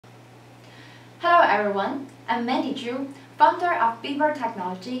everyone, I'm Mandy Zhu, founder of Beaver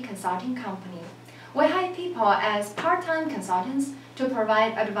Technology Consulting Company. We hire people as part-time consultants to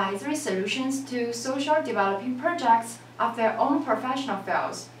provide advisory solutions to social developing projects of their own professional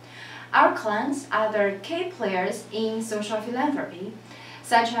fields. Our clients are the key players in social philanthropy,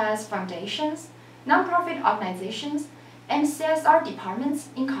 such as foundations, nonprofit organizations, and CSR departments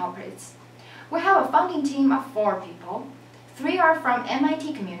in corporates. We have a founding team of 4 people. 3 are from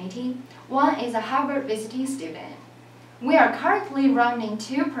MIT community, 1 is a Harvard visiting student. We are currently running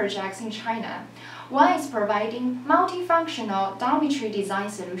 2 projects in China. 1 is providing multifunctional dormitory design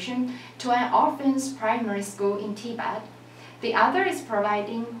solution to an orphan's primary school in Tibet. The other is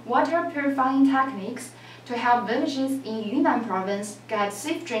providing water purifying techniques to help villages in Yunnan province get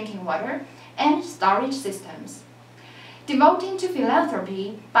safe drinking water and storage systems. Devoting to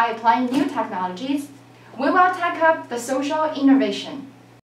philanthropy by applying new technologies, we will take up the social innovation.